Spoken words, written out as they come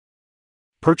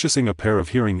Purchasing a pair of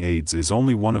hearing aids is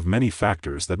only one of many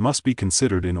factors that must be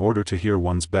considered in order to hear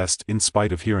one's best in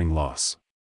spite of hearing loss.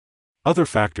 Other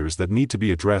factors that need to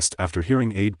be addressed after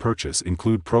hearing aid purchase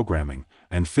include programming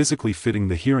and physically fitting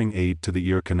the hearing aid to the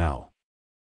ear canal.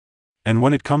 And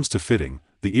when it comes to fitting,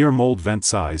 the ear mold vent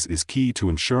size is key to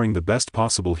ensuring the best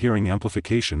possible hearing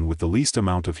amplification with the least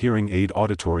amount of hearing aid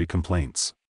auditory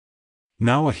complaints.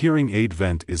 Now, a hearing aid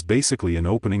vent is basically an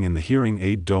opening in the hearing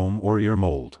aid dome or ear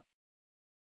mold.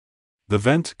 The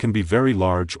vent can be very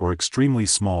large or extremely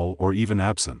small or even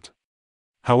absent.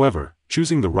 However,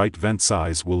 choosing the right vent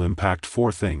size will impact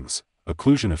four things: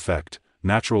 occlusion effect,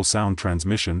 natural sound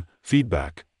transmission,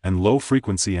 feedback, and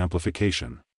low-frequency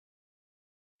amplification.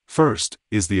 First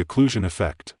is the occlusion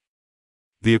effect.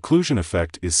 The occlusion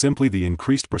effect is simply the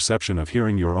increased perception of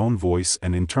hearing your own voice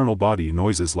and internal body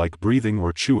noises like breathing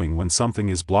or chewing when something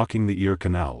is blocking the ear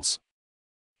canals.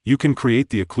 You can create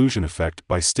the occlusion effect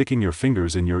by sticking your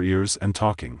fingers in your ears and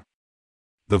talking.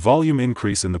 The volume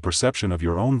increase in the perception of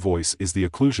your own voice is the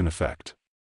occlusion effect.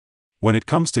 When it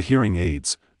comes to hearing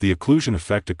aids, the occlusion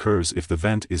effect occurs if the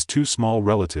vent is too small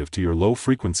relative to your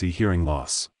low-frequency hearing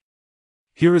loss.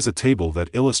 Here is a table that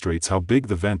illustrates how big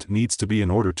the vent needs to be in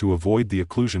order to avoid the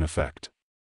occlusion effect.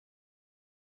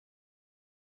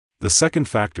 The second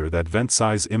factor that vent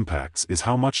size impacts is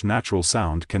how much natural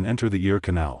sound can enter the ear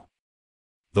canal.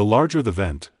 The larger the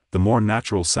vent, the more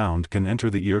natural sound can enter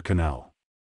the ear canal.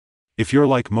 If you're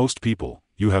like most people,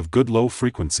 you have good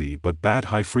low-frequency but bad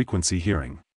high-frequency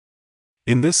hearing.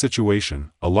 In this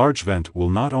situation, a large vent will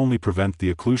not only prevent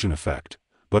the occlusion effect,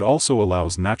 but also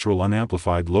allows natural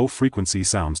unamplified low-frequency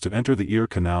sounds to enter the ear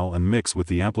canal and mix with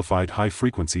the amplified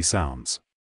high-frequency sounds.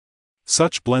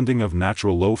 Such blending of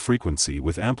natural low-frequency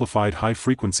with amplified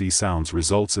high-frequency sounds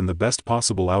results in the best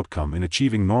possible outcome in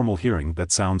achieving normal hearing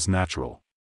that sounds natural.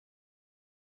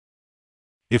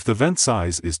 If the vent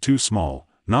size is too small,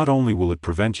 not only will it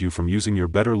prevent you from using your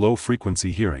better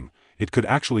low-frequency hearing, it could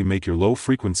actually make your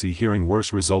low-frequency hearing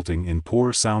worse, resulting in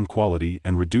poor sound quality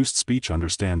and reduced speech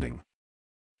understanding.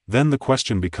 Then the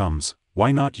question becomes,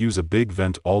 why not use a big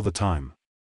vent all the time?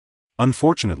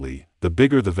 Unfortunately, the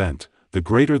bigger the vent, the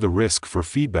greater the risk for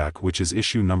feedback, which is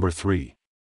issue number 3.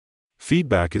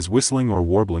 Feedback is whistling or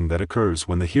warbling that occurs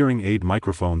when the hearing aid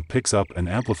microphone picks up and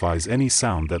amplifies any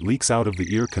sound that leaks out of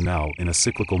the ear canal in a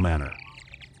cyclical manner.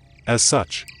 As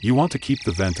such, you want to keep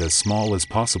the vent as small as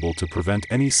possible to prevent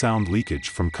any sound leakage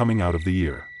from coming out of the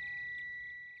ear,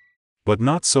 but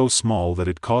not so small that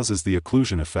it causes the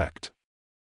occlusion effect.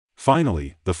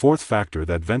 Finally, the fourth factor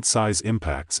that vent size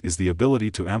impacts is the ability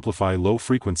to amplify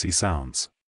low-frequency sounds.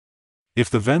 If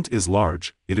the vent is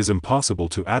large, it is impossible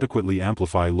to adequately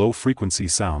amplify low-frequency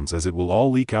sounds, as it will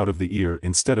all leak out of the ear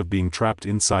instead of being trapped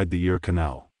inside the ear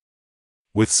canal.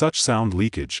 With such sound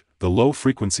leakage, the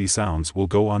low-frequency sounds will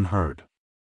go unheard.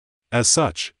 As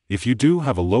such, if you do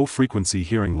have a low-frequency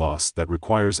hearing loss that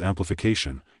requires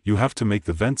amplification, you have to make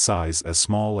the vent size as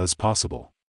small as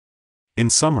possible. In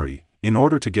summary, in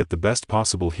order to get the best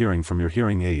possible hearing from your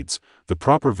hearing aids, the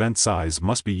proper vent size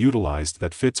must be utilized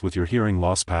that fits with your hearing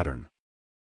loss pattern.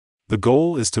 The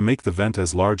goal is to make the vent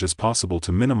as large as possible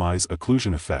to minimize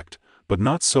occlusion effect, but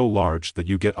not so large that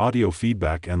you get audio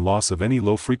feedback and loss of any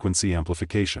low-frequency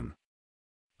amplification.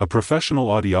 A professional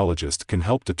audiologist can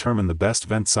help determine the best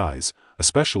vent size,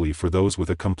 especially for those with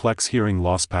a complex hearing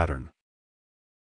loss pattern.